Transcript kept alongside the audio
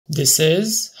This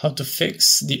is how to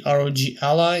fix the ROG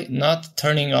Ally not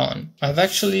turning on. I've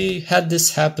actually had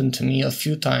this happen to me a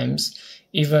few times,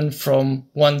 even from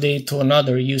one day to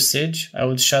another usage. I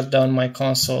would shut down my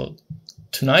console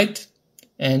tonight,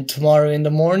 and tomorrow in the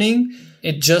morning,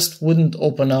 it just wouldn't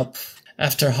open up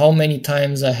after how many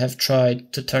times I have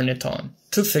tried to turn it on.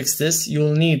 To fix this,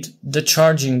 you'll need the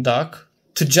charging dock.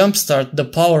 To jumpstart the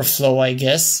power flow, I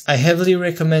guess, I heavily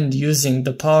recommend using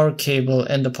the power cable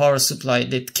and the power supply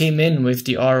that came in with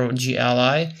the ROG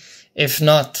Ally. If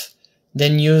not,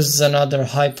 then use another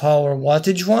high power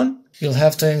wattage one. You'll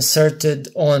have to insert it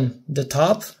on the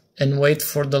top and wait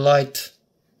for the light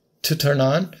to turn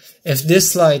on. If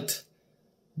this light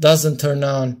doesn't turn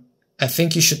on, I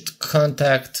think you should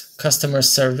contact customer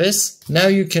service. Now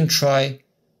you can try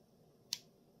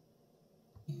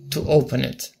to open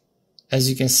it. As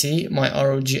you can see, my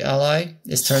ROG Ally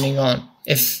is turning on.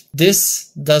 If this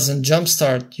doesn't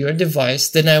jumpstart your device,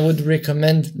 then I would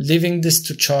recommend leaving this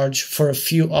to charge for a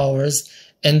few hours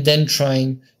and then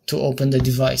trying to open the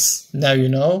device. Now you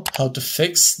know how to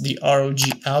fix the ROG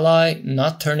Ally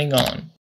not turning on.